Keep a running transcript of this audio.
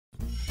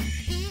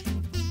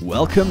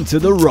Welcome to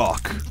The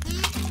Rock.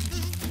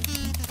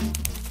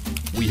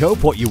 We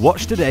hope what you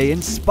watch today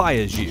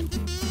inspires you.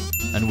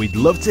 And we'd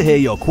love to hear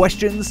your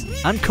questions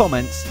and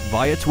comments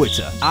via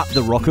Twitter at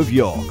The Rock of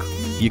York.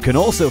 You can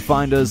also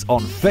find us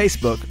on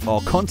Facebook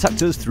or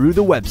contact us through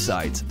the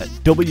website at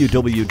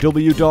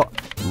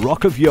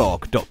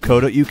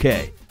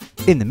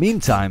www.rockofyork.co.uk. In the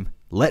meantime,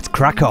 let's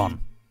crack on.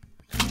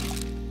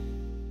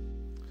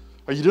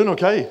 Are you doing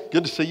okay?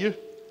 Good to see you.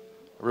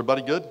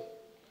 Everybody good?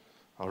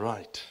 All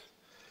right.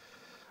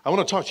 I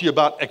want to talk to you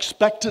about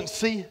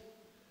expectancy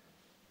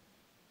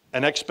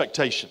and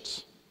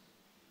expectations.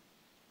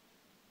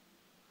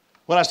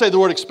 When I say the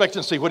word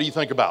expectancy, what do you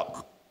think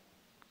about?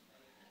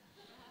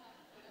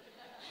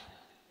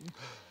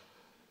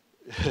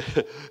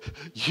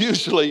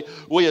 Usually,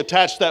 we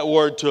attach that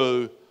word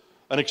to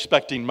an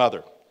expecting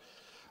mother.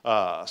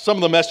 Some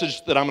of the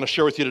message that I'm going to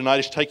share with you tonight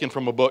is taken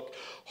from a book,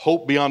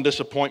 Hope Beyond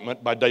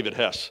Disappointment by David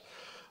Hess.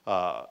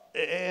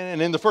 And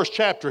in the first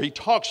chapter, he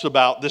talks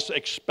about this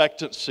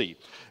expectancy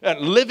and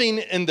living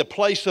in the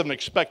place of an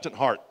expectant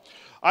heart.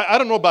 I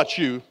don't know about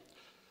you,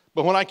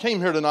 but when I came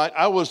here tonight,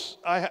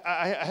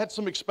 I had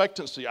some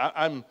expectancy.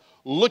 I'm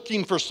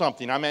looking for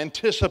something. I'm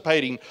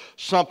anticipating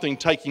something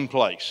taking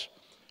place.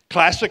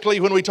 Classically,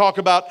 when we talk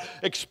about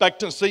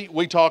expectancy,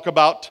 we talk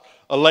about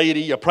a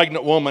lady, a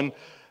pregnant woman,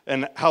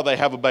 and how they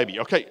have a baby.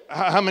 Okay,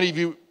 how many of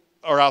you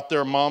are out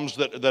there, moms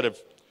that have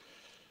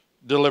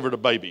delivered a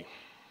baby?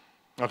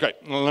 Okay,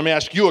 well, let me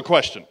ask you a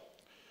question.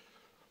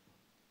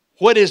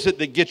 What is it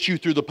that gets you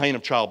through the pain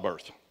of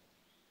childbirth?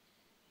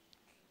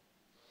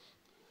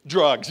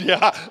 Drugs.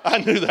 Yeah, I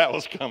knew that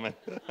was coming.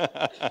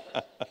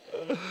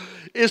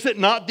 Is it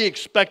not the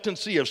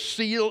expectancy of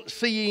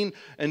seeing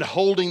and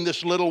holding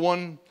this little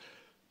one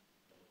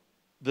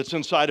that's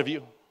inside of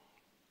you?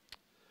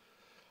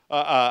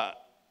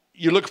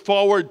 You look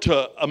forward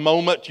to a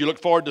moment. You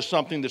look forward to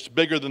something that's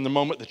bigger than the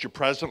moment that you're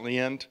presently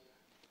in.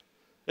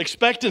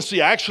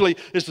 Expectancy actually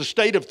is the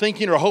state of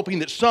thinking or hoping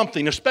that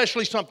something,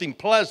 especially something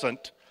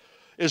pleasant,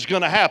 is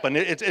going to happen.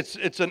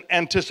 It's an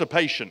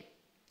anticipation.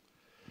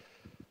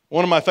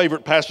 One of my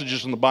favorite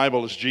passages in the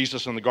Bible is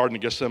Jesus in the Garden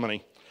of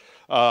Gethsemane.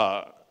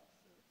 I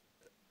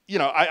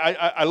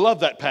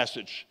love that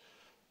passage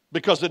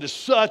because it is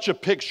such a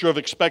picture of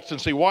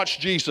expectancy. Watch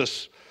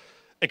Jesus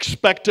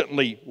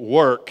expectantly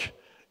work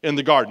in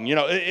the garden. You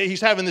know,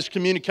 he's having this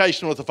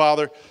communication with the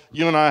Father.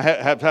 You and I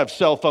have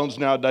cell phones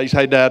nowadays.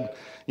 Hey, Dad,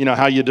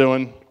 how you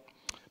doing?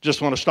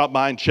 Just want to stop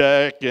by and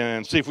check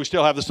and see if we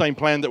still have the same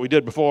plan that we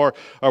did before.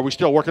 Are we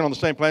still working on the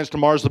same plans?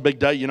 Tomorrow's the big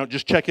day.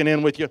 Just checking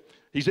in with you.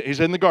 He's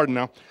in the garden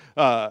now.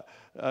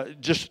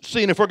 Just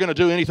seeing if we're going to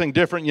do anything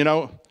different,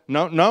 No?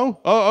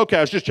 Oh, okay,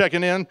 I was just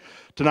checking in.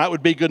 Tonight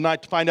would be a good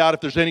night to find out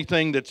if there's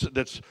anything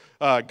that's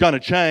going to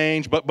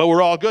change. But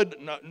we're all good.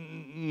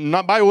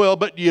 Not by will,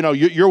 but,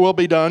 your will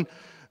be done.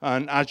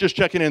 And I was just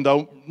checking in,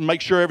 though. Make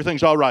sure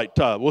everything's all right.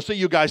 We'll see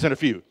you guys in a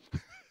few.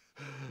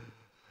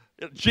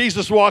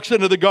 Jesus walks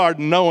into the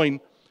garden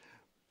knowing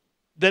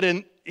that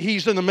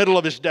he's in the middle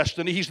of his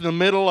destiny. He's in the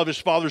middle of his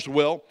Father's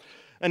will.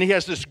 And he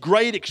has this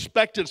great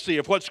expectancy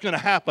of what's going to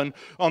happen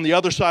on the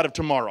other side of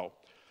tomorrow.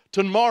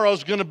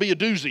 Tomorrow's going to be a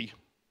doozy.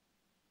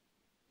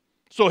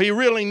 So he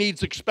really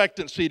needs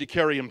expectancy to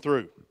carry him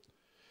through.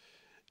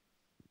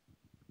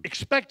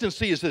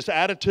 Expectancy is this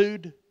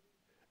attitude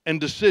and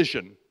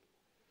decision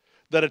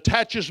that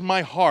attaches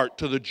my heart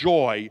to the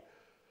joy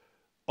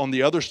on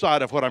the other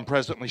side of what I'm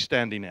presently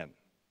standing in.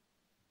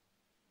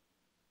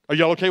 Are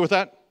y'all okay with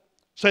that?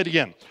 Say it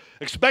again.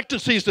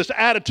 Expectancy is this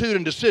attitude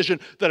and decision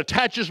that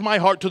attaches my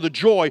heart to the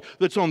joy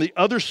that's on the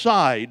other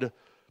side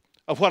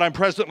of what I'm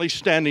presently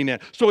standing in.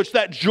 So it's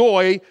that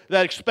joy,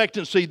 that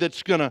expectancy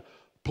that's going to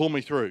pull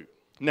me through.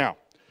 Now,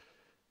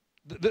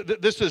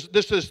 this is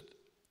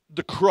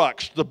the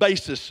crux, the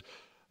basis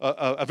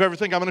of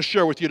everything I'm going to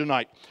share with you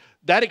tonight.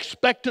 That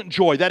expectant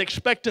joy, that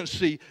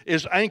expectancy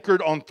is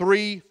anchored on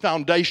three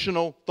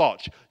foundational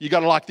thoughts. You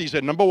got to lock these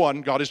in. Number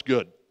one, God is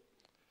good.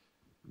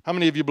 How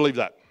many of you believe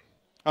that?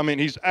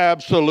 He's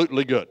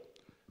absolutely good.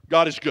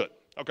 God is good.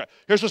 Okay,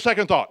 here's the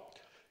second thought.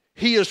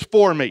 He is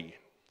for me.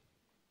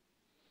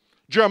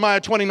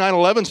 Jeremiah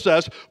 29:11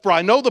 says, "For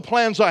I know the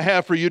plans I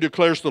have for you,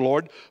 declares the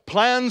Lord,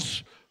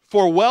 plans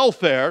for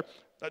welfare."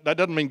 That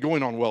doesn't mean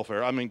going on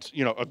welfare. A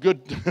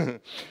good,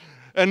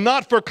 and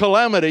not for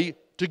calamity,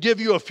 to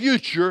give you a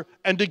future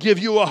and to give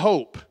you a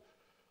hope.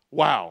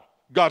 Wow,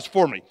 God's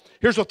for me.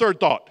 Here's the third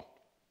thought.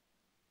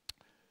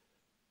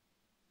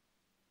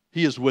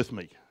 He is with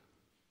me.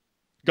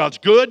 God's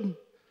good,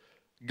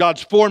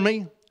 God's for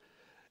me,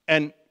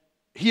 and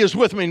He is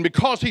with me. And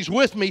because He's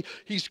with me,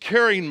 He's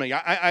carrying me.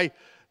 I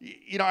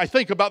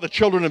think about the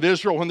children of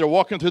Israel when they're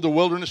walking through the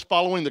wilderness,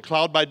 following the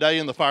cloud by day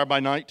and the fire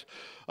by night.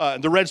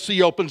 The Red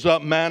Sea opens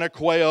up, manna,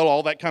 quail,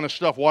 all that kind of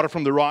stuff, water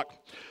from the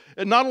rock.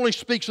 It not only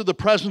speaks of the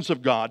presence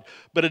of God,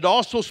 but it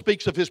also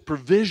speaks of His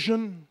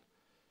provision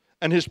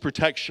and His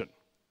protection.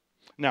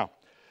 Now,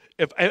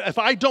 if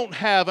I don't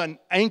have an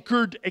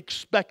anchored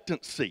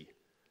expectancy,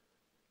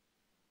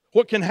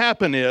 what can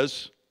happen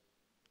is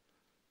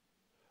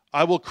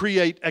I will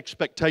create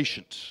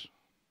expectations.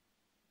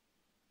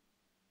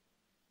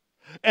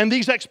 And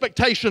these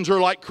expectations are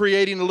like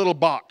creating a little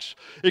box.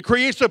 It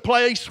creates a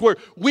place where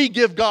we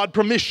give God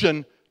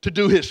permission to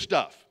do His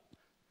stuff.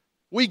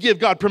 We give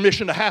God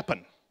permission to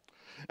happen.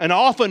 And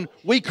often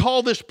we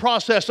call this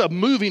process of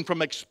moving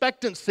from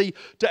expectancy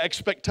to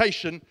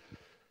expectation,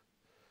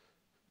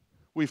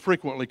 we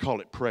frequently call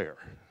it prayer.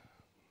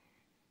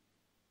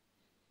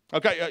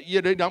 Okay,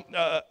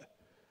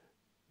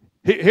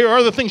 here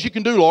are the things you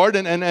can do, Lord,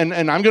 and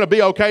I'm going to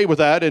be okay with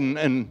that,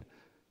 and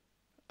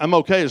I'm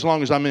okay as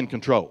long as I'm in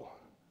control.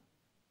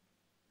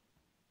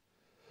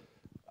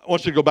 I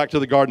want you to go back to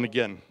the garden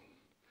again.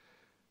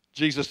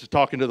 Jesus is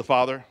talking to the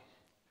Father.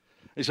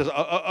 He says,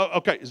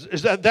 okay,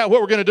 is that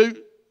what we're going to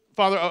do,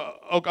 Father?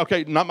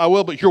 Okay, not my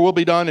will, but your will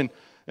be done.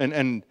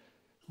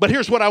 But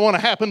here's what I want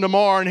to happen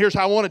tomorrow, and here's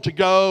how I want it to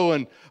go,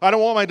 and I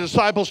don't want my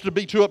disciples to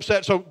be too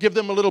upset, so give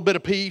them a little bit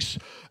of peace.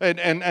 And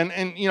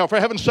for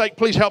heaven's sake,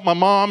 please help my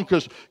mom,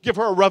 because give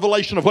her a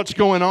revelation of what's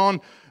going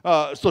on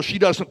so she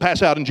doesn't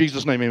pass out in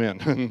Jesus' name,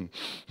 amen.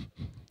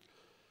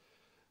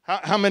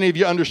 How many of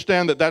you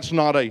understand that that's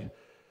not a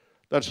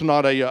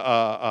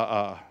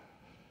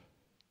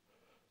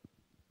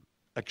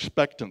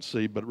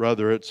expectancy, but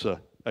rather it's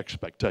a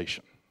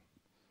expectation?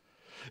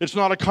 It's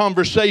not a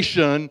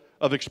conversation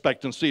of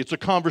expectancy. It's a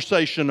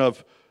conversation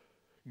of,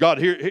 God,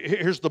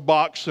 here's the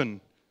box,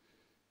 and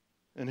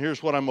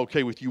here's what I'm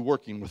okay with you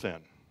working within.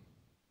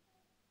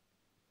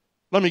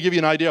 Let me give you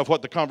an idea of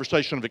what the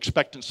conversation of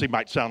expectancy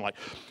might sound like.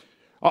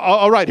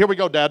 All right, here we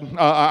go, Dad.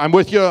 I'm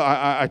with you.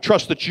 I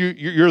trust that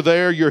you're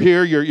there, you're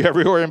here, you're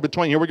everywhere in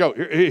between. Here we go.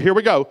 Here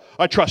we go.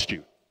 I trust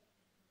you.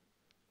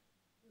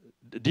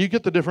 Do you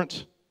get the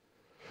difference?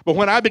 But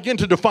when I begin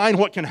to define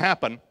what can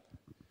happen,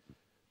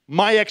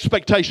 my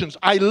expectations,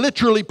 I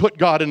literally put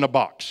God in a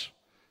box.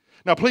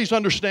 Now, please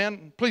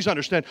understand,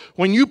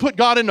 when you put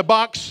God in a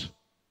box,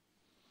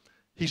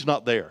 He's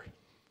not there.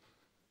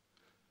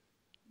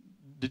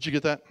 Did you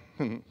get that?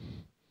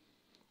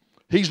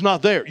 He's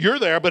not there. You're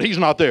there, but He's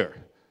not there.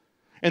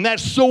 And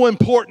that's so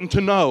important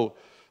to know,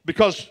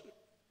 because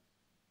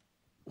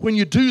when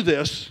you do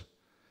this,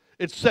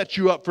 it sets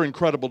you up for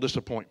incredible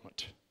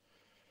disappointment.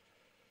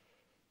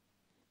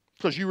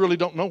 Because you really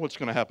don't know what's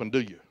going to happen, do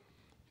you?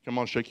 Come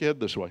on, shake your head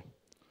this way.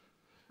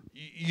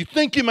 You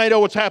think you may know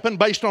what's happened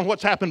based on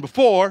what's happened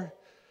before,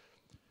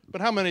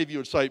 but how many of you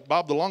would say,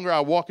 Bob, the longer I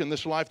walk in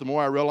this life, the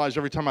more I realize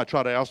every time I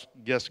try to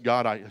outguess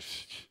God,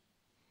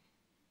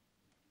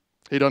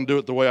 He doesn't do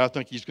it the way I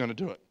think He's going to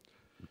do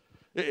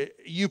it.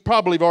 You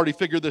probably have already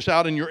figured this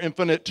out in your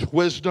infinite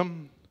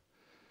wisdom.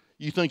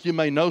 You think you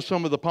may know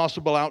some of the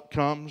possible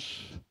outcomes,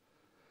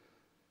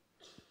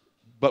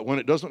 but when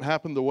it doesn't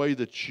happen the way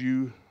that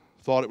you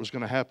thought it was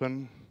going to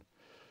happen,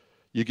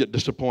 you get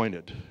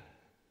disappointed.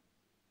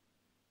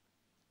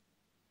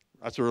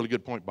 That's a really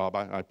good point, Bob.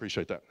 I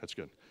appreciate that. That's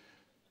good.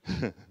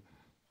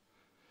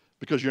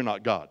 Because you're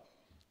not God.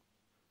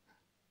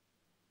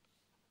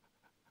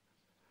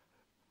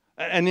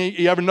 And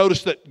you ever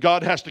notice that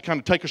God has to kind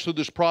of take us through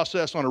this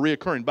process on a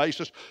reoccurring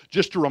basis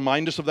just to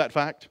remind us of that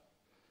fact?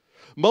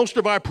 Most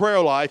of our prayer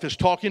life is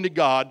talking to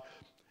God.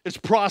 It's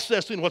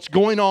processing what's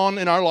going on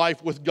in our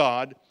life with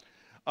God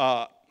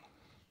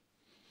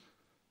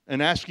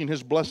and asking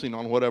His blessing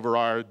on whatever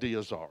our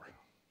ideas are.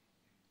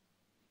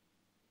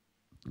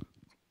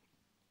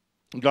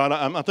 God,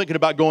 I'm thinking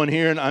about going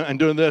here and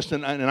doing this,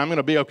 and I'm going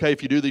to be okay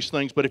if you do these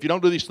things. But if you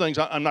don't do these things,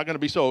 I'm not going to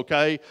be so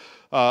okay.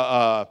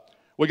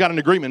 We got an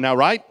agreement now,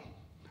 right?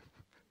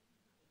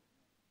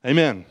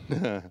 Amen.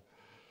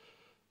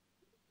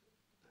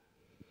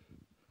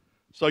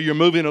 So you're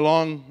moving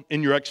along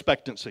in your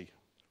expectancy.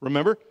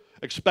 Remember,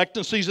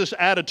 expectancy is this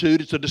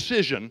attitude. It's a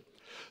decision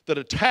that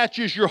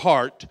attaches your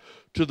heart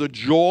to the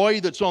joy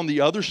that's on the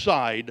other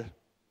side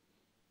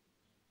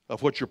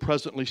of what you're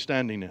presently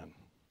standing in.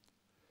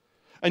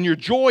 And your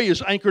joy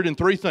is anchored in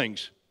three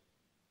things.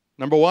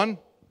 Number one,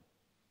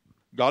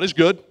 God is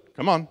good.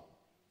 Come on.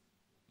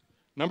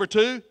 Number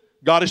two,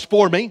 God is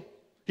for me.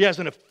 He has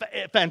a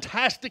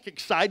fantastic,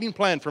 exciting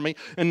plan for me.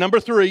 And number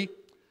three,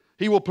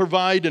 He will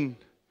provide and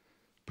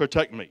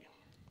protect me.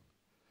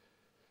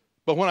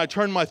 But when I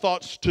turn my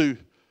thoughts to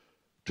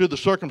the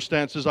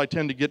circumstances, I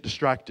tend to get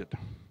distracted.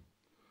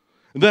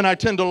 And then I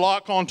tend to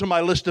lock onto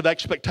my list of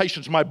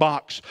expectations, my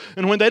box.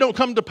 And when they don't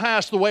come to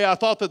pass the way I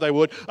thought that they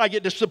would, I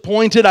get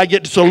disappointed, I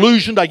get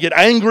disillusioned, I get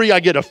angry, I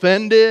get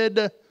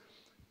offended.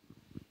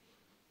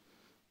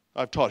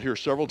 I've taught here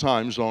several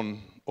times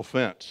on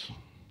offense.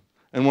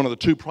 And one of the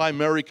two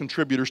primary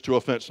contributors to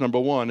offense, number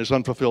one, is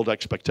unfulfilled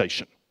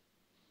expectation.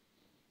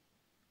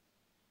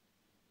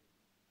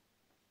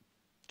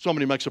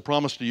 Somebody makes a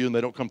promise to you and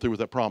they don't come through with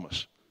that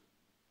promise.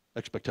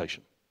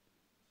 Expectation.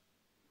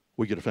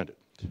 We get offended.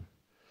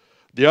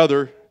 The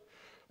other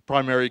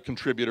primary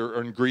contributor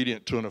or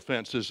ingredient to an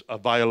offense is a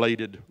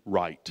violated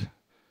right.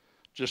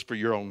 Just for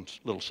your own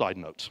little side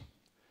notes.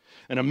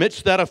 And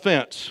amidst that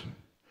offense,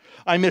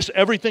 I miss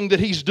everything that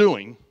He's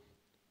doing.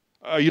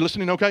 Are you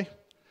listening okay?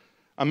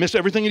 I miss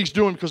everything that He's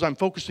doing because I'm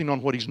focusing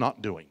on what He's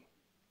not doing.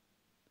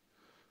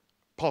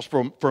 Pause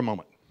for a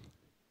moment.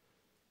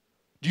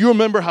 Do you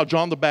remember how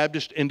John the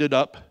Baptist ended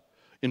up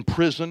in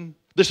prison.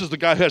 This is the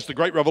guy who has the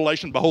great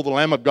revelation, behold, the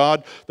Lamb of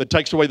God that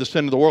takes away the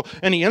sin of the world.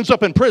 And he ends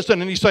up in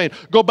prison, and he's saying,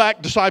 go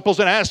back, disciples,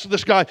 and ask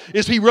this guy,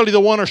 is he really the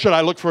one, or should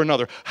I look for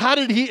another? How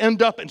did he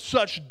end up in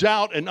such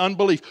doubt and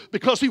unbelief?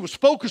 Because he was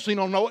focusing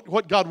on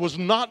what God was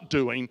not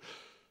doing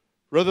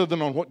rather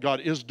than on what God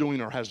is doing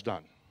or has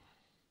done.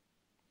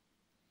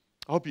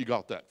 I hope you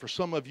got that. For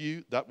some of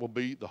you, that will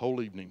be the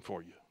whole evening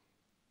for you.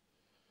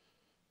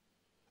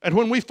 And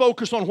when we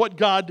focus on what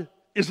God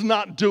is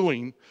not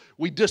doing,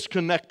 we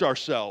disconnect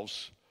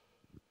ourselves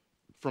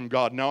from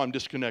God. Now I'm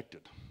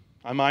disconnected.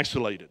 I'm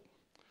isolated.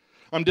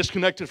 I'm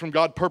disconnected from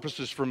God's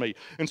purposes for me.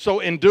 And so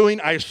in doing,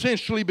 I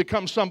essentially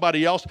become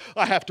somebody else.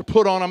 I have to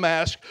put on a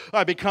mask.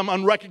 I become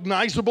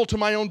unrecognizable to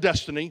my own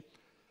destiny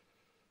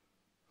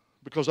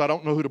because I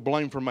don't know who to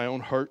blame for my own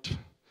hurt.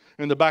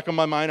 In the back of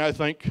my mind, I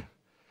think,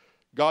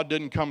 God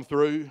didn't come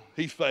through.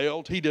 He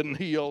failed. He didn't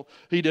heal.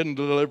 He didn't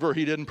deliver.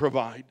 He didn't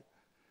provide.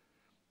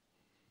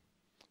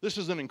 This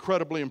is an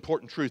incredibly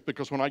important truth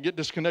because when I get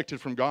disconnected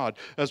from God,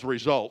 as a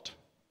result,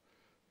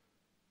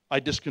 I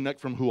disconnect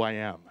from who I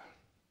am.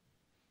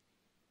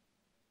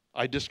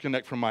 I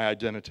disconnect from my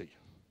identity.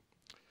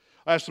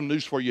 I have some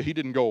news for you. He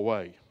didn't go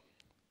away.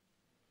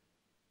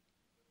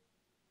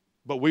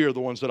 But we are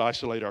the ones that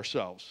isolate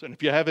ourselves. And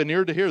if you have an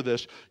ear to hear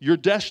this, your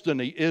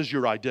destiny is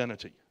your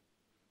identity.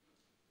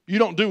 You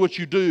don't do what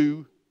you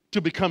do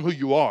to become who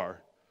you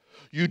are.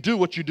 You do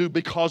what you do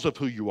because of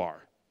who you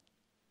are.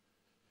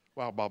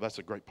 Wow, Bob, that's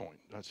a great point.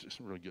 That's just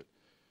really good.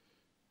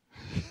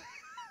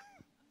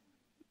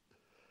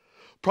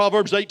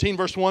 Proverbs 18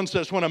 verse 1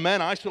 says, when a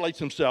man isolates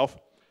himself,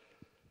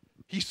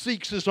 he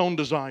seeks his own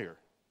desire.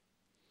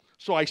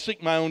 So I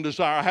seek my own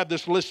desire. I have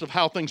this list of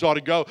how things ought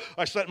to go.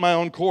 I set my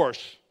own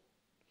course.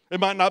 It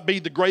might not be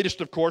the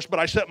greatest of course, but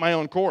I set my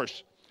own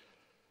course.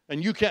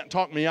 And you can't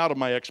talk me out of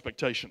my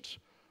expectations.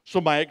 So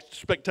my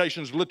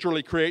expectations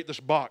literally create this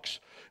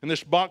box. And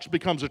this box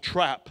becomes a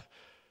trap.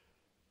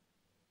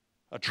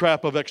 A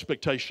trap of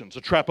expectations,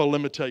 a trap of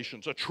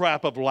limitations, a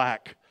trap of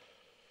lack.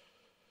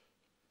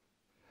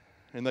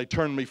 And they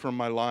turn me from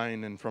my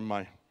line and from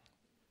my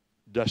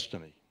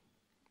destiny.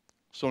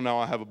 So now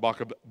I have a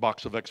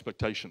box of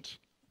expectations.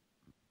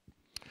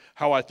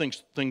 How I think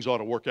things ought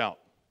to work out.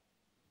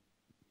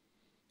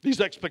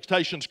 These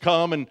expectations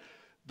come and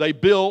they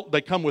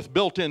come with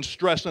built-in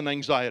stress and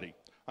anxiety.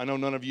 I know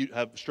none of you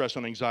have stress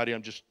and anxiety.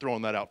 I'm just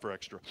throwing that out for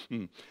extra.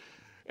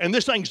 And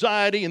this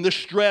anxiety and this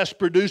stress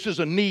produces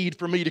a need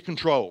for me to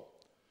control.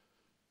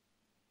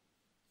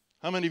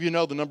 How many of you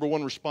know the number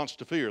one response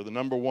to fear, the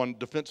number one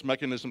defense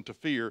mechanism to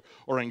fear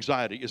or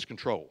anxiety is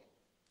control?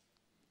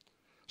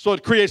 So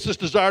it creates this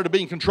desire to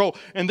be in control.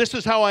 And this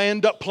is how I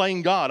end up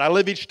playing God. I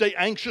live each day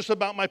anxious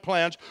about my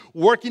plans,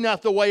 working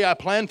out the way I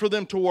plan for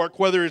them to work,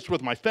 whether it's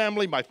with my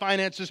family, my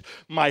finances,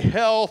 my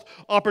health,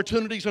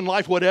 opportunities in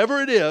life,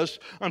 whatever it is.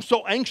 I'm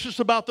so anxious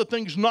about the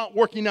things not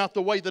working out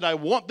the way that I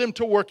want them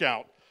to work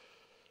out.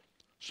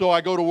 So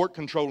I go to work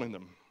controlling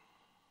them.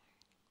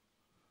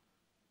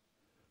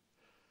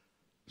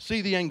 See,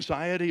 the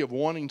anxiety of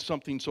wanting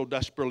something so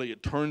desperately,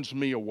 it turns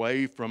me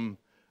away from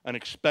an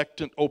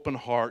expectant, open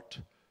heart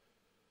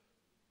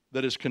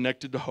that is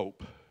connected to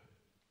hope.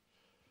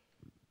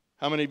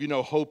 How many of you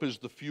know hope is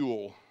the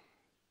fuel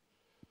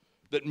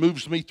that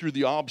moves me through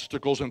the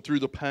obstacles and through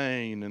the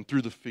pain and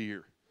through the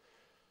fear?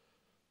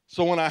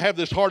 So when I have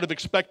this heart of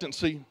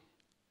expectancy,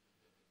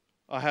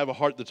 I have a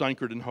heart that's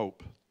anchored in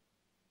hope.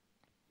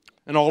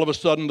 And all of a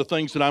sudden, the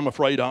things that I'm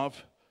afraid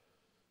of,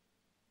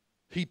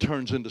 He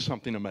turns into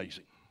something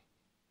amazing.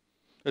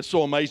 It's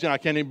so amazing, I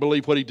can't even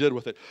believe what He did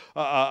with it.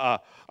 I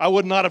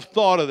would not have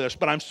thought of this,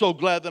 but I'm so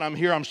glad that I'm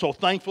here. I'm so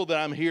thankful that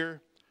I'm here.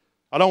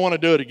 I don't want to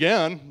do it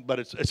again, but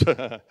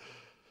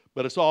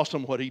it's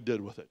awesome what He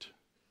did with it.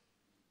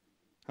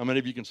 How many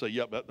of you can say,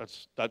 yep,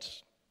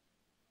 that's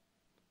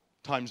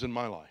times in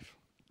my life?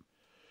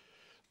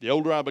 The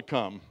older I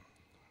become,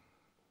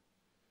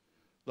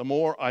 the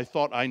more I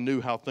thought I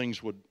knew how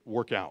things would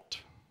work out.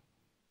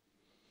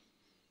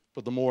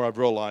 But the more I've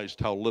realized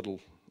how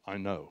little I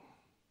know.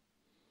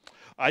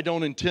 I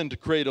don't intend to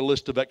create a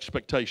list of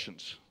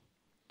expectations.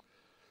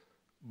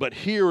 But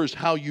here is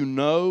how you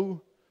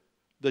know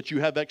that you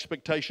have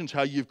expectations,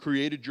 how you've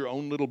created your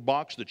own little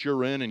box that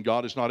you're in and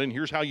God is not in.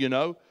 Here's how you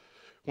know.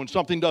 When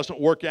something doesn't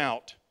work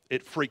out,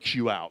 it freaks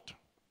you out.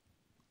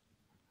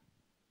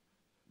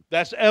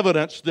 That's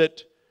evidence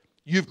that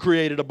you've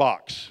created a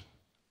box,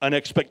 an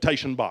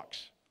expectation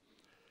box.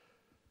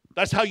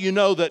 That's how you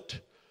know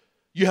that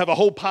you have a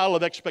whole pile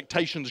of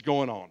expectations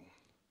going on.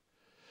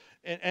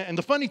 And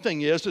the funny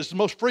thing is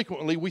most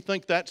frequently we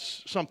think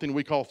that's something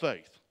we call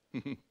faith.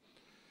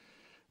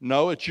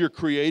 No, it's your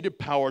creative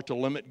power to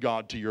limit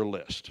God to your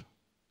list.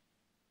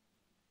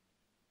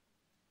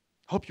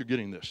 Hope you're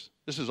getting this.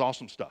 This is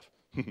awesome stuff.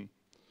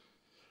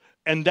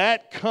 And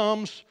that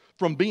comes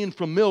from being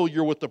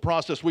familiar with the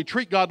process. We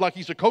treat God like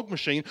He's a Coke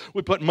machine.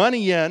 We put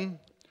money in,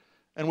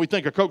 and we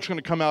think a Coke's going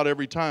to come out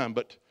every time.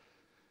 But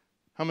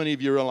how many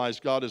of you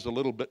realize God is a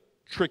little bit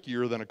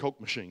trickier than a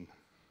Coke machine?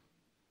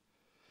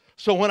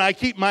 So when I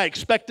keep my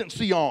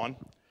expectancy on,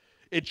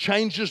 It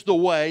changes the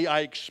way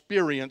I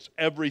experience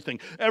everything.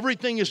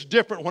 Everything is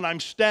different when I'm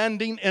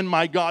standing in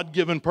my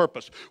God-given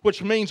purpose,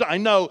 which means I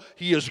know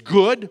He is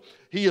good,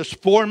 He is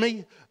for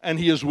me, and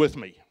He is with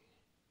me.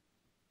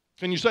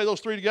 Can you say those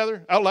three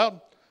together out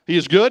loud? He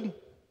is good.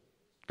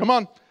 Come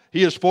on.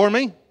 He is for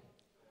me,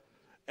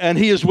 and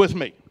He is with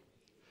me.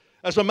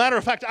 As a matter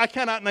of fact, I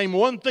cannot name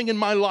one thing in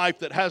my life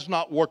that has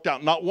not worked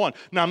out, not one.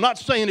 Now, I'm not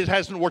saying it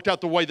hasn't worked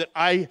out the way that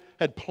I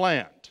had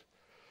planned,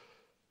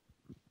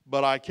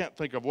 but I can't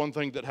think of one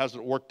thing that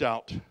hasn't worked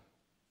out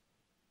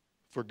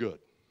for good.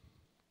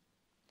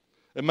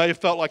 It may have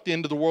felt like the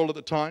end of the world at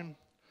the time,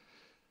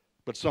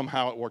 but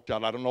somehow it worked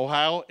out. I don't know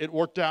how it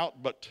worked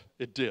out, but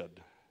it did.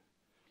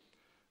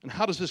 And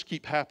how does this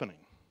keep happening?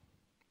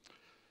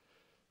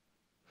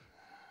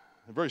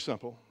 Very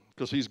simple,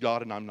 because He's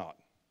God and I'm not.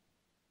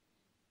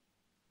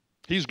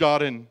 He's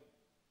God and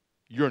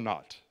you're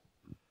not.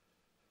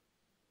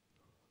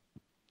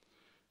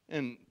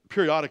 And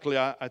periodically,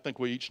 I think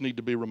we each need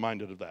to be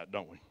reminded of that,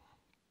 don't we?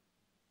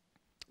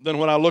 Then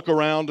when I look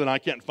around and I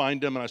can't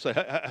find Him and I say,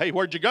 hey,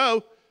 where'd you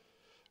go?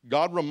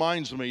 God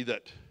reminds me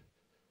that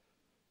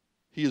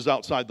He is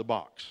outside the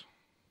box.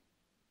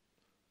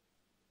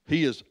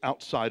 He is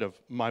outside of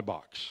my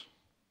box.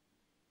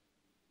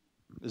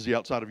 Is He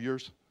outside of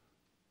yours?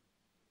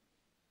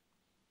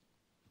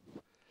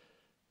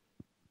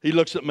 He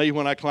looks at me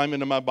when I climb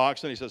into my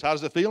box and He says, how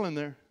does it feel in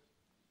there?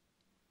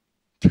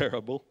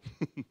 Terrible.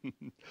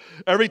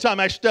 Every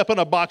time I step in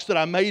a box that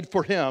I made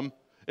for Him,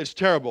 it's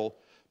terrible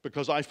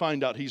because I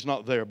find out He's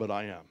not there, but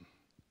I am.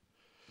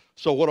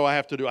 So what do I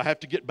have to do? I have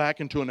to get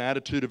back into an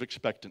attitude of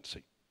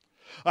expectancy.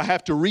 I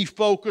have to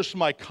refocus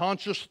my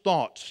conscious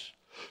thoughts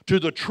to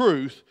the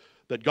truth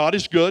that God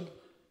is good,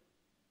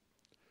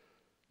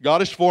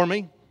 God is for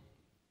me,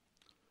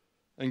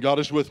 and God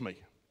is with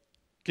me.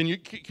 Can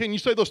you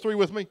say those three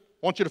with me?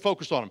 I want you to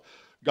focus on them.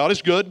 God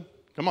is good.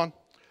 Come on.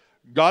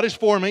 God is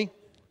for me,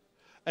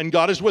 and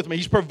God is with me.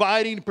 He's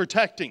providing and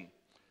protecting.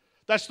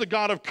 That's the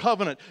God of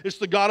covenant. It's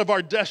the God of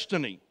our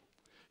destiny.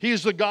 He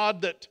is the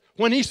God that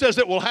when He says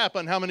it will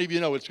happen, how many of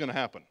you know it's going to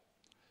happen?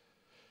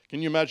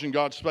 Can you imagine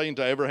God saying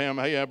to Abraham,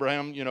 hey,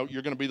 Abraham, you're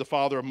going to be the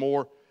father of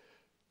more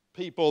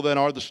people than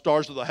are the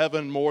stars of the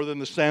heaven, more than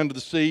the sand of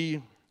the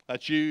sea.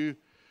 That's you.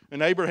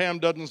 And Abraham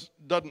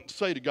doesn't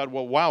say to God,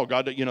 well, wow,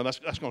 God,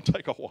 that's going to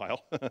take a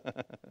while.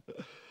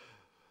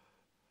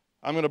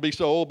 I'm going to be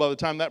so old by the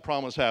time that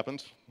promise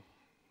happens.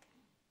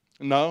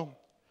 No.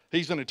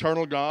 He's an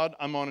eternal God.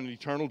 I'm on an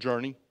eternal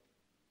journey.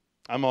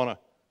 I'm on a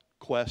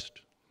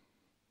quest.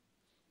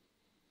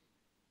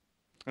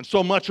 And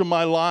so much of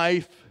my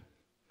life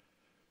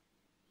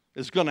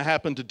is going to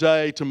happen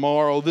today,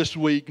 tomorrow, this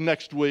week,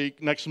 next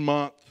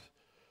month.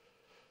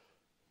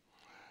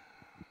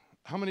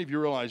 How many of you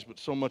realize that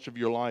so much of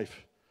your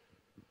life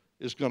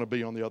is going to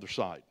be on the other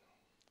side?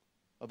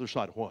 Other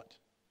side of what?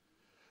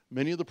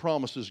 Many of the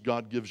promises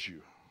God gives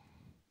you,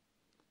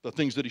 the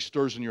things that He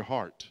stirs in your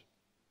heart,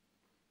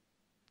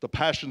 the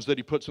passions that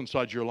He puts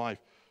inside your life,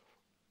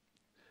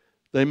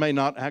 they may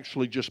not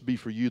actually just be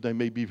for you. They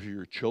may be for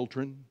your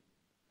children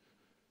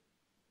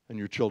and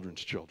your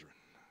children's children.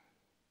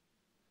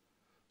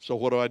 So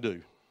what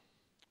do?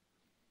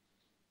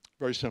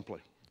 Very simply.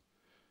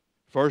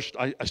 First,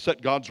 I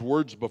set God's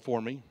words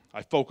before me.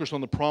 I focus on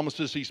the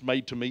promises He's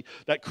made to me.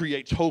 That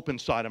creates hope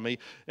inside of me.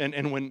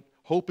 And when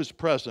hope is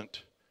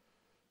present,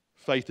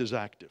 faith is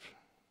active.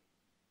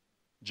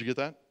 Did you get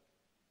that?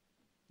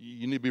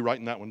 You need to be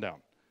writing that one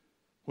down.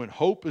 When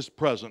hope is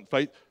present,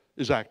 faith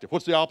is active.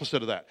 What's the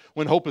opposite of that?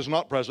 When hope is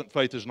not present,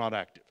 faith is not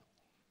active.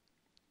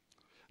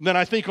 And then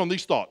I think on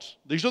these thoughts.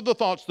 These are the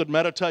thoughts that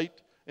meditate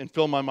and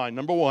fill my mind.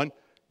 Number one,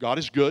 God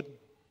is good.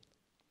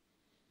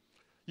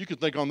 You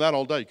could think on that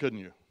all day, couldn't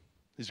you?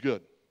 He's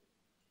good.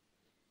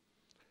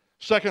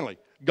 Secondly,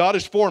 God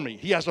is for me.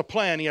 He has a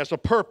plan. He has a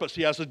purpose.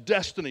 He has a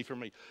destiny for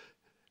me.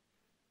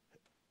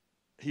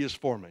 He is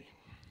for me.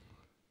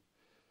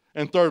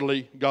 And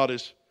thirdly, God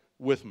is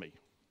with me.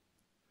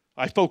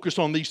 I focus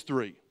on these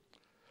three.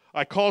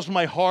 I cause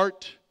my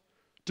heart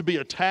to be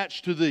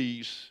attached to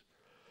these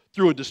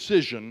through a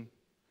decision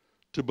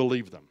to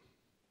believe them.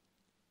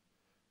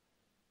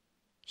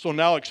 So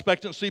now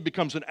expectancy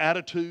becomes an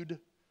attitude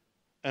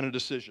and a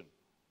decision.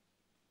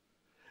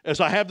 As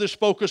I have this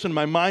focus and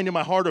my mind and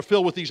my heart are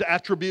filled with these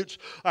attributes,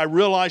 I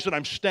realize that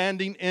I'm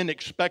standing in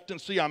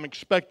expectancy. I'm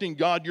expecting,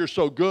 God, you're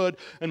so good.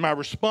 And my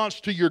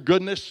response to your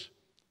goodness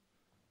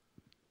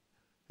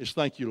is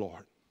thank you,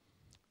 Lord.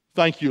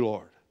 Thank you,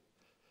 Lord.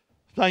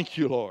 Thank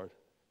you, Lord.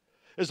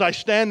 As I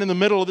stand in the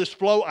middle of this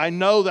flow, I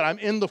know that I'm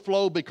in the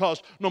flow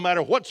because no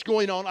matter what's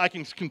going on, I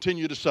can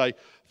continue to say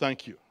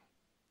thank you.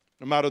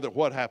 No matter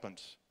what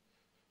happens,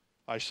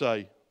 I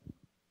say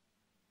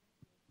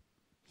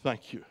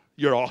thank you.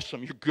 You're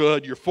awesome. You're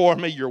good. You're for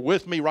me. You're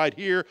with me right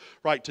here,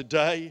 right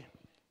today.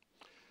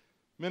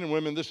 Men and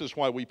women, this is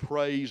why we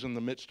praise in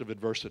the midst of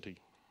adversity.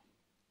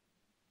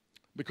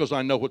 Because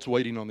I know what's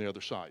waiting on the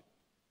other side.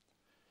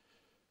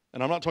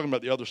 And I'm not talking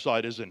about the other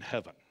side as in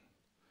heaven.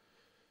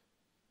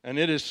 And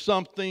it is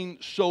something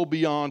so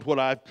beyond what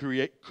I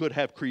could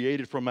have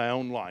created for my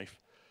own life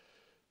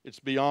It's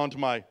beyond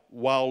my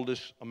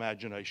wildest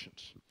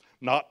imaginations.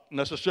 Not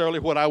necessarily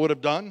what I would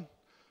have done.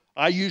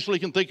 I usually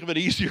can think of an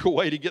easier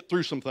way to get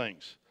through some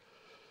things.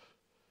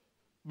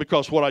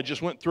 Because what I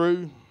just went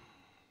through,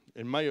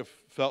 it may have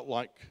felt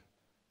like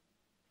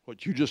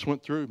what you just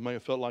went through may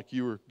have felt like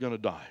you were going to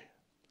die.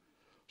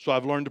 So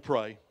I've learned to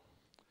pray,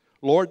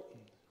 Lord,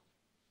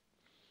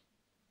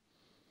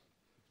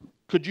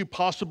 could you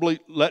possibly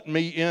let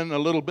me in a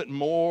little bit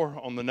more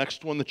on the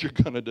next one that you're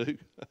going to do?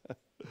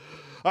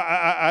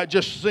 I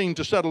just seem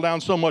to settle down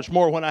so much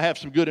more when I have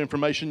some good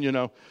information, you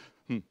know.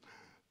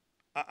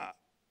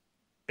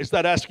 Is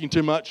that asking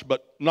too much?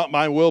 But not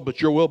my will,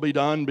 but your will be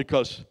done,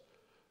 because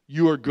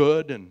you are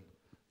good and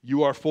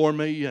you are for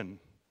me and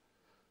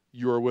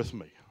you are with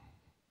me.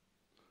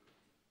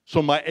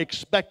 So my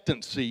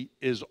expectancy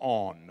is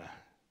on.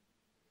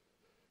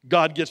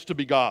 God gets to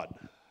be God.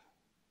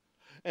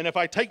 And if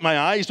I take my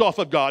eyes off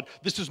of God,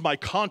 this is my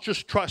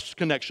conscious trust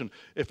connection.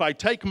 If I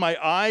take my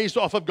eyes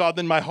off of God,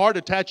 then my heart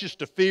attaches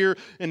to fear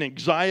and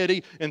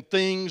anxiety and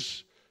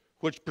things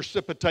which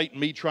precipitate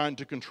me trying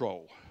to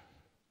control.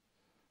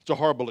 It's a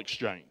horrible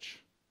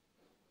exchange.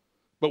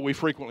 But we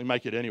frequently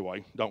make it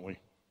anyway, don't we?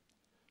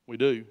 We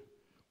do.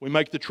 We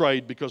make the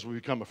trade because we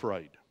become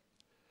afraid.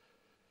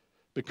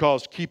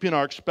 Because keeping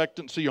our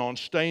expectancy on,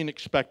 staying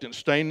expectant,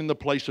 staying in the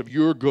place of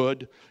you're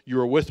good,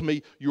 you're with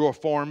me, you are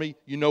for me,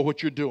 you know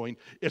what you're doing,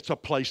 it's a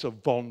place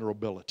of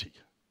vulnerability.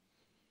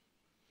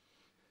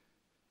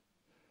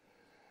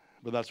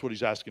 But that's what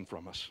he's asking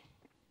from us.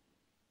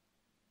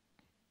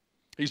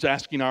 He's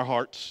asking our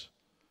hearts.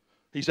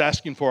 He's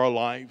asking for our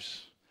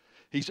lives.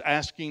 He's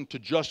asking to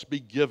just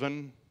be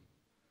given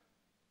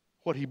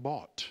what he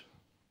bought.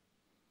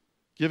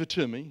 Give it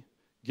to me.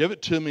 Give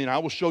it to me, and I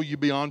will show you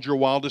beyond your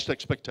wildest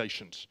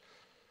expectations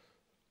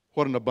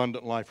what an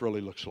abundant life really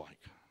looks like.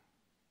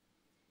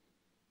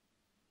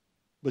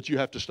 But you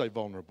have to stay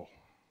vulnerable.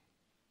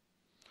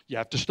 You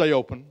have to stay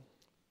open,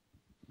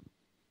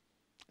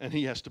 and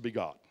he has to be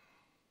God.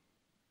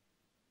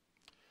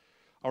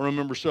 I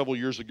remember several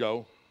years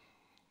ago,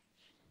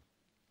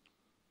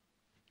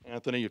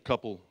 Anthony, a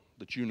couple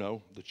that you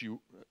know, that you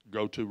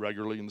go to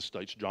regularly in the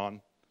States, John,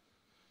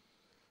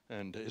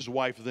 and his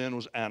wife then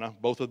was Anna.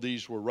 Both of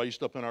these were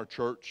raised up in our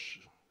church,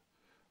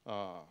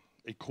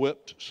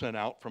 equipped, sent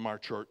out from our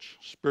church,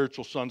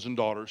 spiritual sons and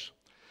daughters.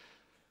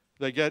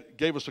 They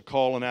gave us a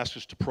call and asked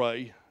us to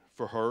pray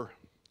for her.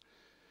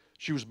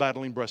 She was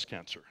battling breast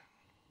cancer.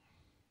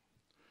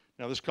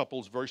 Now, this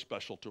couple is very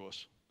special to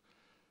us.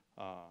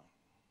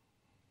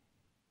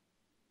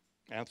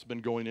 Aunt's been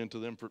going into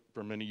them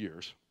for many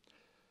years.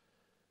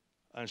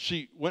 And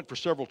she went for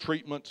several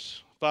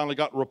treatments, finally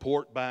got a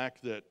report back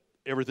that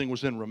everything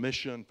was in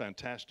remission,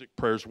 fantastic,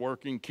 prayers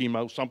working,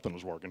 chemo, something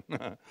was working.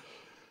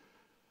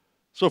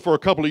 So for a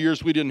couple of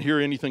years, we didn't hear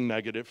anything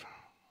negative.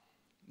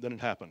 Then it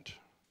happened.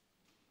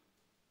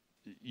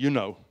 You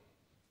know,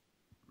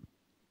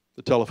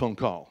 the telephone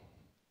call.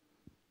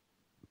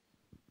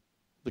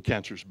 The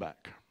cancer's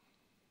back.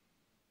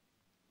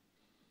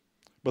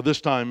 But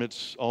this time,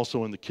 it's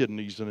also in the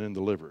kidneys and in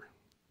the liver.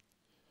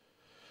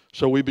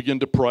 So we began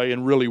to pray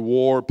and really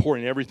war,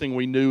 pouring everything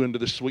we knew into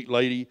this sweet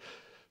lady,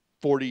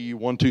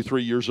 41, 2,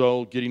 3 years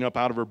old, getting up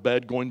out of her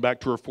bed, going back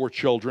to her 4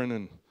 children.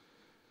 And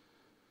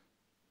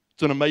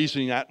it's an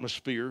amazing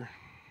atmosphere.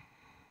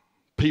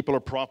 People are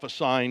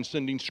prophesying,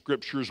 sending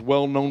scriptures.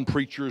 Well-known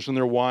preachers and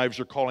their wives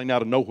are calling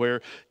out of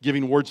nowhere,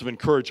 giving words of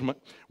encouragement.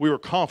 We were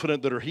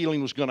confident that her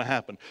healing was going to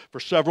happen.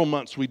 For several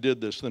months we did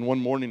this. Then one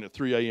morning at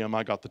 3 a.m.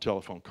 I got the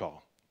telephone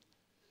call.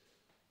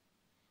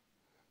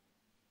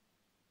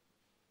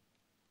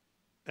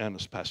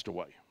 Anna's passed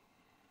away.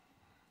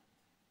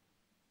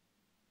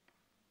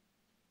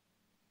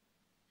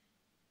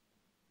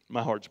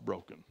 My heart's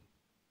broken.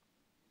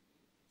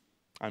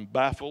 I'm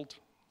baffled.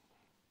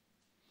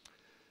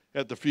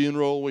 At the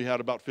funeral, we had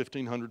about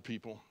 1,500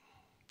 people.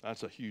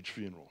 That's a huge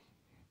funeral.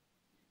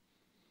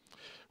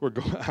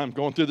 I'm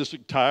going through this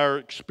entire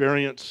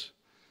experience.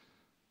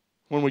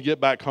 When we get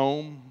back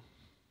home,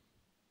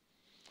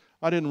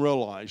 I didn't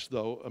realize,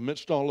 though,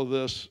 amidst all of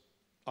this,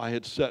 I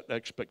had set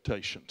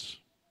expectations.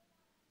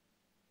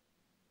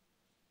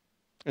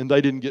 And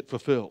they didn't get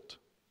fulfilled.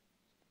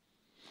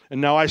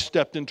 And now I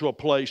stepped into a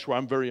place where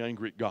I'm very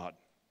angry at God.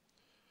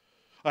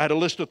 I had a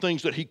list of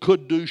things that he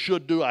could do,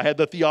 should do. I had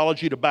the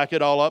theology to back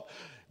it all up.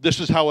 This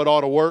is how it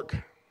ought to work.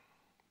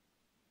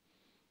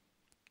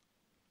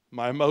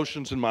 My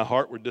emotions and my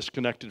heart were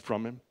disconnected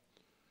from him.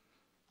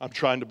 I'm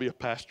trying to be a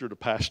pastor to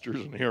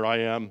pastors, and here I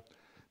am,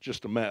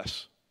 just a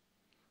mess,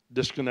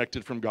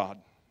 disconnected from God.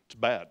 It's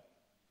bad.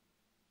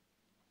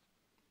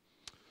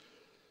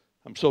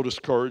 I'm so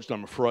discouraged.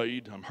 I'm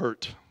afraid. I'm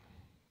hurt.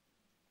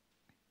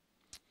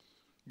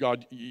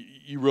 God,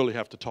 you really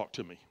have to talk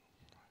to me.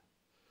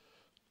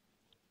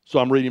 So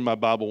I'm reading my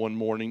Bible one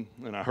morning,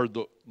 and I heard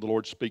the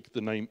Lord speak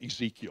the name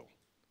Ezekiel.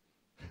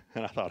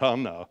 And I thought, oh,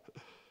 no,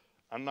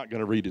 I'm not going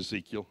to read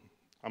Ezekiel.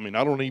 I mean,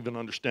 I don't even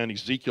understand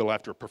Ezekiel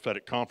after a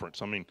prophetic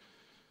conference. I mean,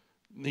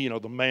 you know,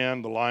 the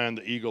man, the lion,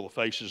 the eagle, the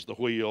faces, the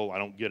wheel, I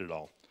don't get it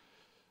all.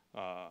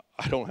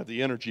 I don't have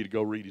the energy to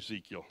go read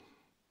Ezekiel.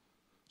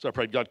 So I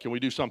prayed, God, can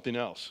we do something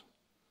else?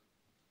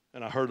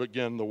 And I heard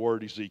again the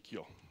word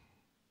Ezekiel.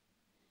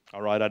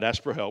 All right, I'd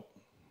asked for help.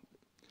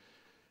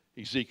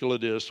 Ezekiel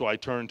it is, so I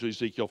turned to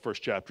Ezekiel,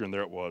 first chapter, and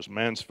there it was.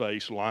 Man's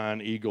face,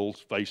 lion,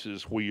 eagles,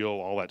 faces, wheel,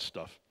 all that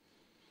stuff.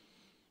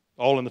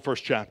 All in the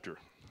first chapter.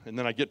 And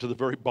then I get to the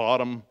very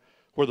bottom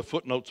where the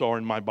footnotes are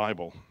in my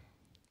Bible.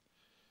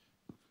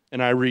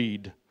 And I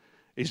read,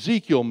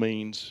 Ezekiel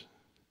means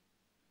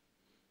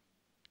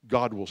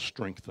God will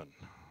strengthen.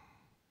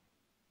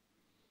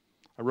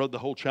 I read the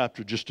whole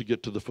chapter just to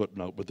get to the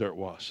footnote, but there it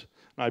was.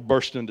 And I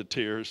burst into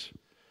tears.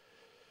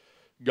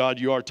 God,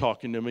 you are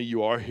talking to me.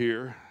 You are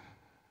here.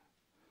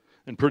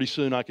 And pretty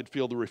soon I could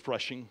feel the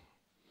refreshing.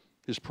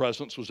 His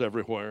presence was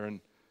everywhere. And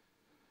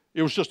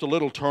it was just a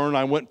little turn.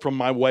 I went from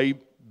my way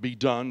be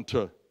done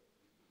to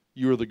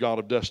you are the God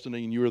of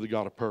destiny and you are the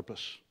God of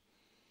purpose.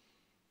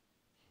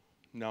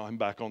 Now I'm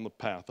back on the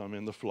path. I'm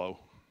in the flow.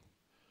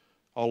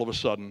 All of a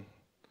sudden,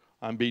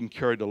 I'm being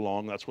carried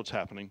along. That's what's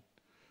happening.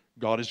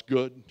 God is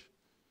good.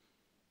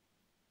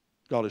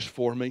 God is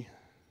for me.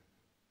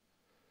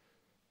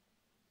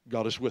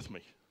 God is with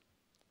me.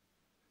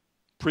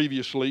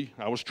 Previously,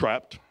 I was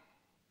trapped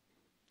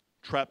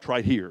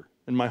right here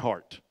in my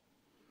heart.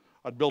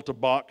 I'd built a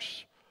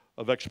box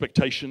of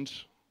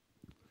expectations,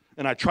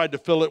 and I tried to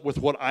fill it with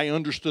what I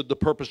understood the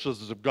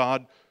purposes of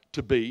God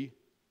to be.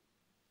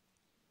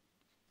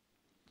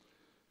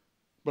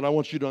 But I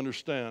want you to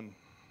understand,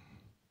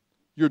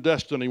 your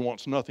destiny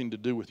wants nothing to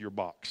do with your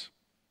box.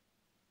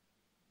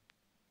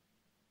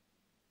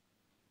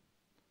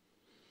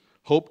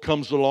 Hope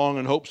comes along,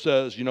 and hope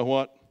says, you know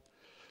what?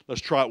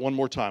 Let's try it one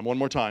more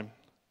time.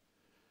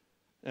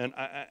 And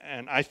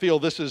I feel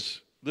this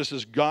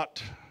has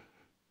got.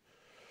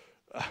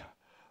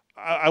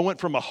 I went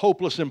from a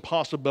hopeless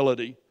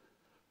impossibility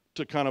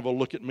to kind of a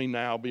look at me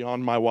now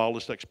beyond my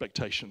wildest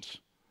expectations.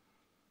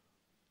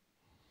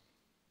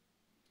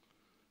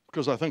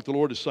 Because I think the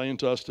Lord is saying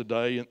to us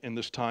today in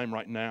this time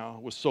right now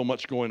with so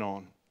much going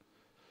on,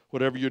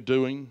 whatever you're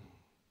doing,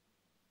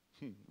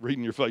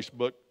 reading your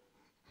Facebook,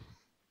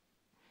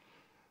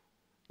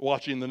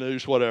 watching the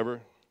news,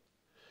 whatever,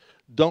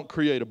 don't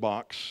create a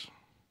box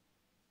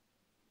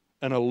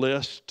and a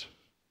list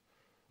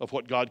of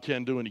what God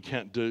can do and He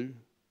can't do.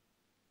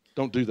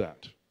 Don't do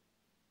that.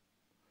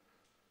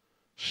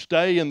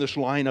 Stay in this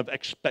line of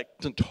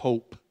expectant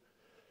hope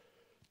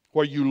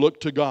where you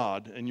look to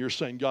God and you're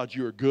saying, God,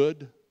 you are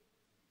good.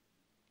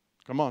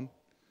 Come on.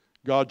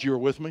 God, you are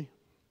with me.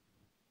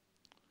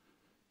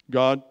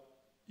 God,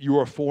 you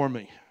are for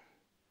me.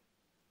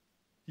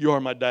 You are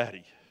my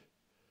daddy.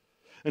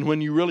 And when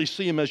you really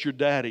see Him as your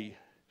daddy,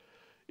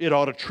 it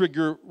ought to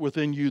trigger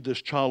within you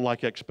this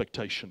childlike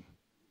expectation.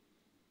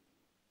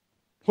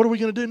 What are we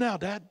going to do now,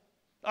 Dad?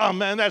 Oh,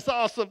 man, that's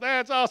awesome.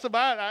 That's awesome.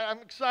 I'm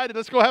excited.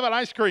 Let's go have an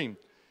ice cream.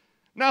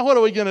 Now what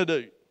are we going to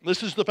do?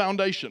 This is the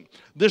foundation.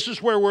 This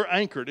is where we're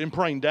anchored in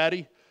praying,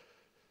 Daddy,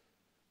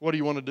 what do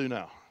you want to do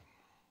now?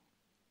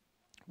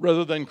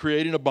 Rather than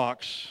creating a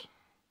box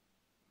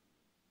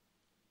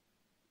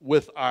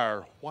with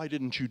our, why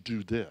didn't you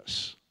do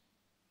this?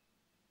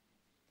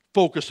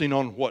 Focusing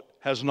on what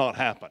has not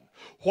happened.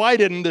 Why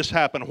didn't this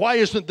happen? Why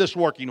isn't this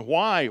working?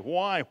 Why?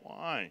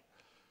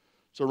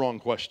 It's a wrong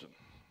question.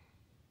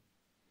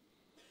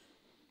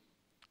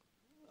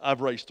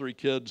 I've raised 3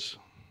 kids.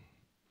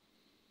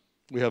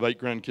 We have 8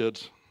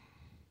 grandkids.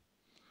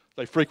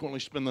 They frequently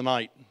spend the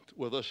night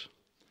with us.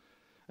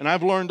 And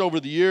I've learned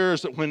over the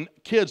years that when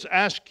kids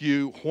ask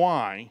you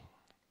why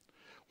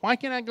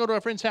can't I go to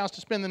a friend's house to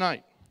spend the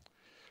night?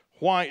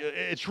 Why?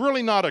 It's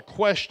really not a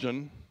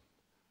question.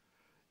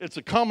 It's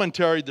a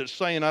commentary that's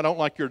saying, I don't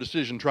like your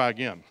decision, try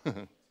again.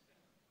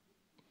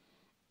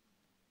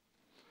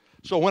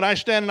 So when I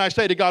stand and I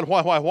say to God,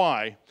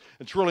 why?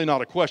 It's really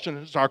not a question.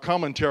 It's our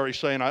commentary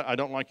saying, I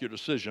don't like your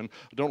decision.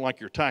 I don't like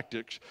your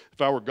tactics. If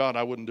I were God,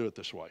 I wouldn't do it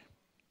this way.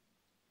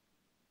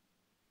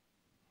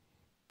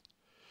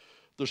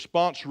 The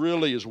response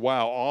really is,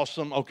 wow,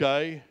 awesome,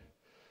 okay.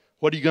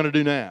 What are you going to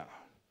do now?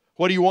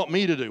 What do you want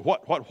me to do?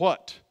 What?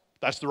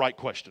 That's the right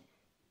question.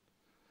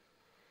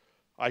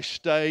 I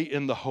stay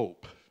in the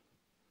hope.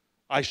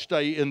 I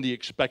stay in the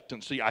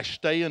expectancy. I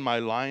stay in my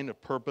line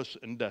of purpose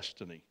and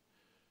destiny.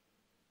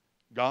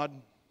 God,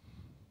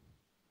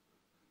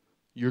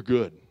 you're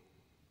good.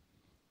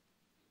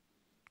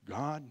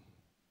 God,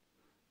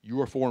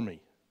 you are for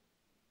me.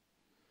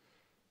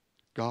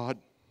 God,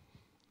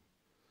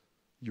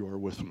 you are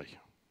with me.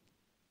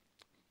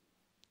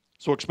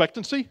 So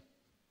expectancy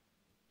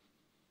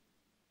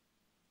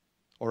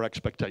or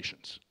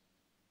expectations?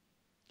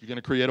 You're going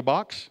to create a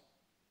box?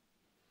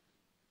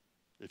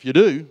 If you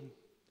do,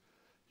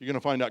 you're going to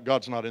find out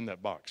God's not in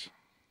that box.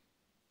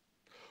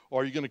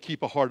 Or are you going to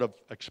keep a heart of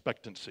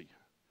expectancy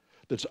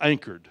that's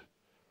anchored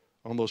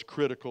on those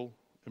critical,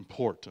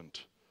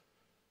 important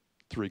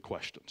 3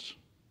 questions?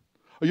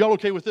 Are y'all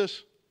okay with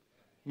this?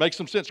 Make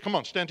some sense. Come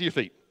on, stand to your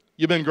feet.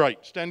 You've been great.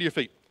 Stand to your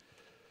feet.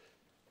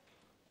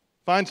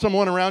 Find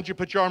someone around you.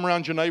 Put your arm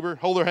around your neighbor.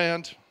 Hold their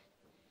hand.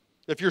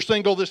 If you're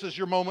single, this is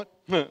your moment.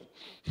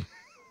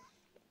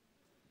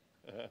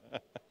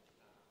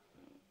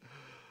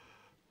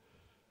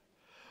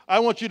 I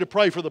want you to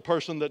pray for the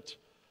person that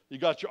you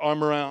got your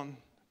arm around.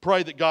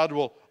 Pray that God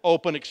will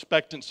open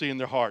expectancy in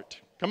their heart.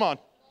 Come on.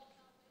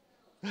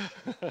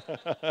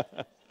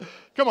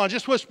 Come on,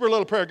 just whisper a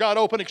little prayer. God,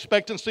 open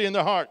expectancy in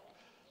their heart.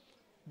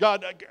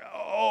 God,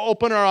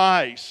 open our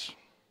eyes.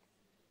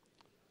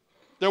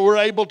 That we're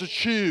able to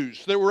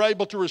choose, that we're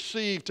able to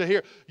receive, to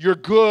hear, you're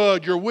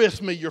good, you're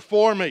with me, you're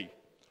for me.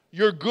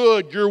 You're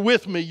good, you're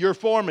with me, you're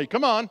for me.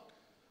 Come on.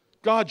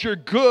 God, you're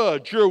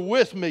good, you're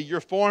with me, you're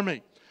for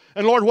me.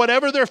 And Lord,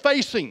 whatever they're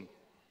facing,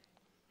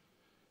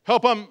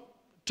 help them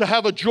to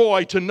have a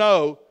joy to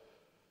know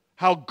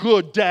how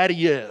good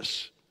Daddy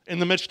is in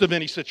the midst of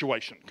any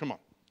situation. Come on.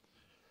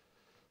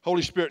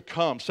 Holy Spirit,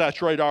 come,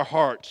 saturate our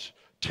hearts,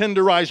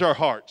 tenderize our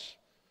hearts.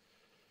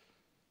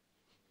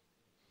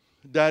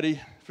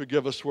 Daddy,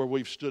 forgive us where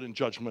we've stood in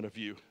judgment of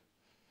you,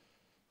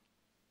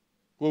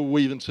 where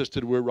we've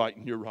insisted we're right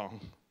and you're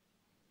wrong.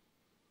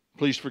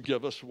 Please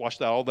forgive us. Wash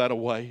all that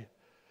away.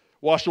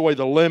 Wash away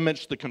the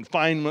limits, the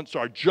confinements,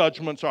 our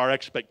judgments, our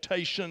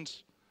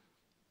expectations,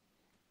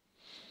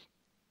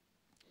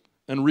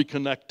 and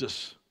reconnect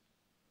us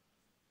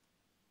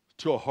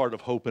to a heart of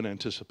hope and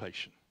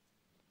anticipation.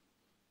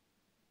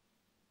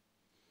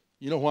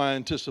 You know why I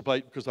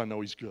anticipate? Because I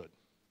know He's good.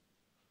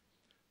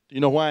 Do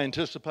you know why I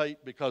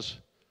anticipate? Because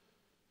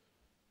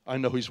I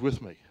know He's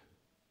with me.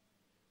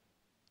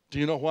 Do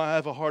you know why I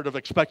have a heart of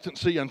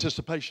expectancy,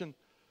 anticipation?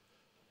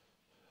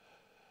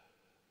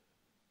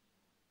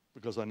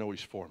 Because I know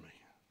He's for me.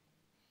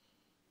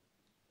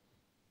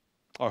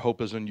 Our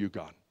hope is in you,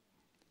 God.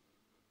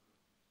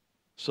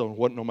 So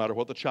no matter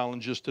what the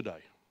challenge is today,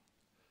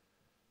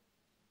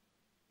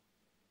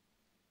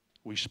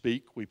 we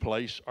speak, we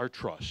place our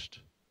trust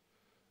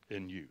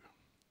in you.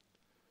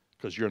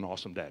 Because you're an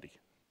awesome daddy.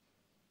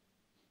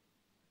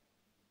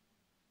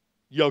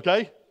 You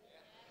okay?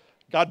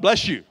 God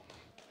bless you.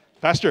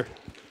 Pastor.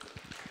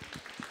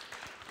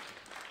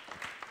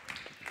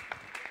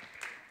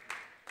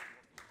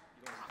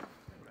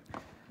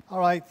 All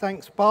right,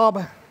 thanks,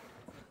 Bob.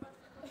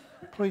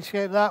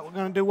 Appreciate that. We're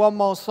going to do one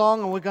more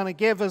song, and we're going to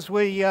give as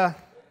we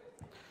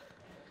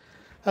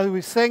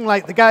sing,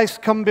 like the guys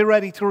come be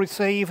ready to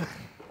receive.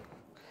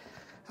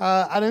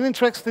 And an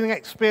interesting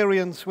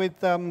experience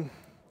with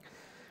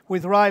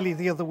Riley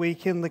the other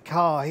week in the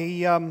car.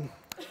 He, of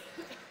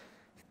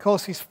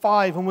course, he's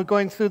 5, and we're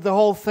going through the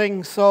whole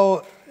thing.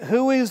 So,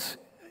 who is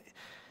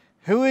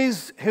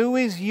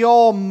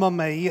your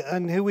mummy,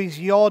 and who is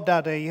your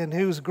daddy, and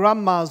who's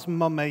grandma's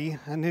mummy,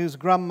 and who's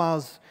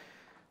grandma's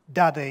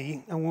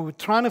daddy? And we were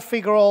trying to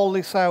figure all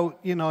this out,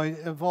 you know,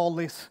 of all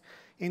this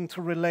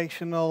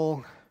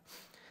interrelational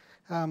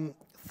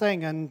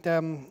thing.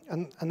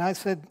 And I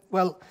said,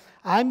 well,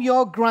 I'm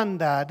your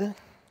granddad,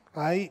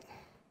 right?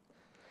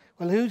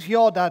 Well, who's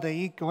your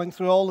daddy? Going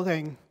through all the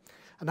thing.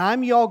 And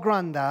I'm your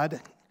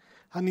granddad.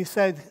 And he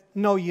said,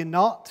 no, you're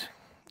not.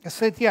 I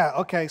said, yeah,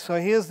 okay, so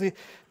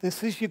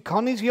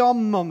Connie's your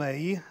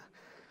mummy,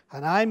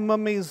 and I'm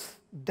mummy's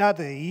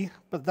daddy,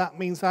 but that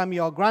means I'm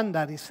your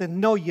granddad. He said,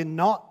 no, you're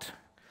not.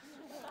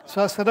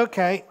 So I said,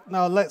 okay,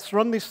 now let's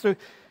run this through.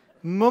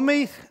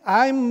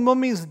 I'm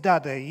mummy's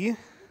daddy,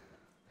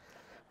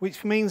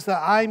 which means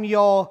that I'm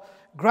your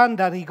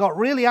granddad. He got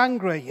really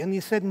angry, and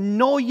he said,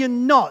 no, you're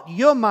not.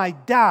 You're my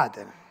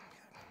dad.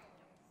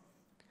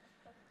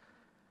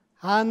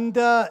 And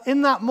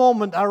in that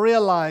moment, I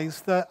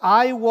realized that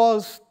I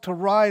was to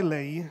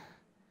Riley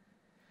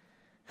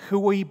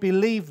who he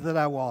believed that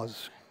I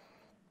was.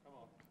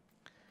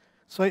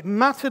 So it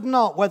mattered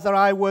not whether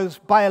I was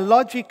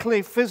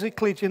biologically,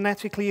 physically,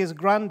 genetically his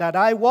granddad.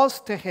 I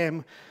was to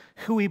him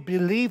who he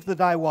believed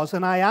that I was,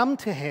 and I am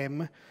to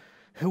him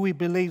who he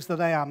believes that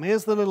I am.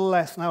 Here's the little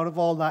lesson out of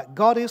all that.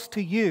 God is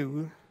to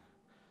you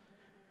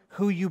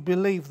who you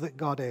believe that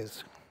God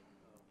is.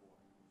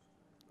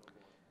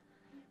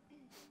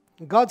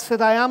 God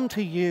said, I am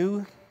to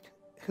you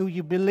who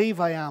you believe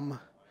I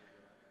am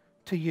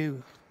to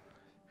you.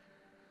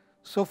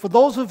 So for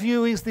those of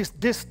you, he's this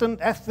distant,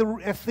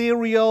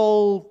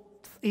 ethereal,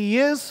 he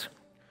is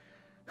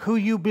who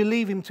you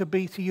believe him to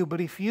be to you.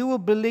 But if you will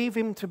believe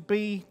him to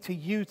be to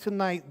you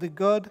tonight, the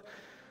good,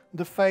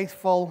 the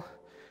faithful,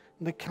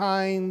 the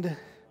kind,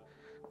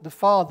 the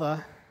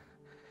Father,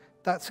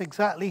 that's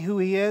exactly who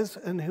he is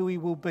and who he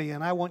will be.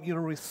 And I want you to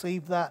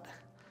receive that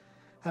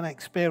and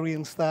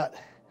experience that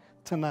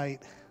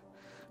tonight.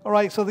 All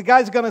right, so the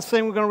guys are going to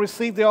sing. We're going to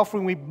receive the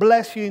offering. We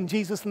bless you in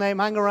Jesus' name.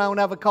 Hang around,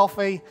 have a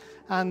coffee,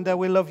 and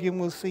we love you,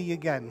 and we'll see you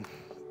again.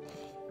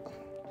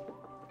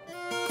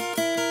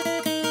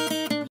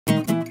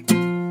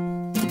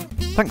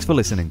 Thanks for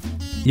listening.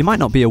 You might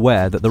not be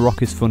aware that The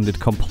Rock is funded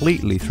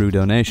completely through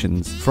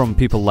donations from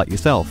people like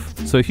yourself.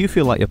 So if you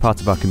feel like you're part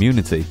of our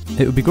community,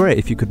 it would be great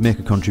if you could make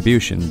a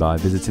contribution by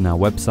visiting our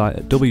website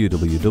at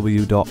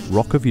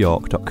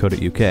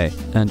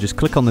www.rockofyork.co.uk and just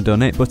click on the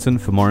donate button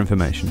for more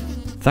information.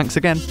 Thanks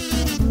again.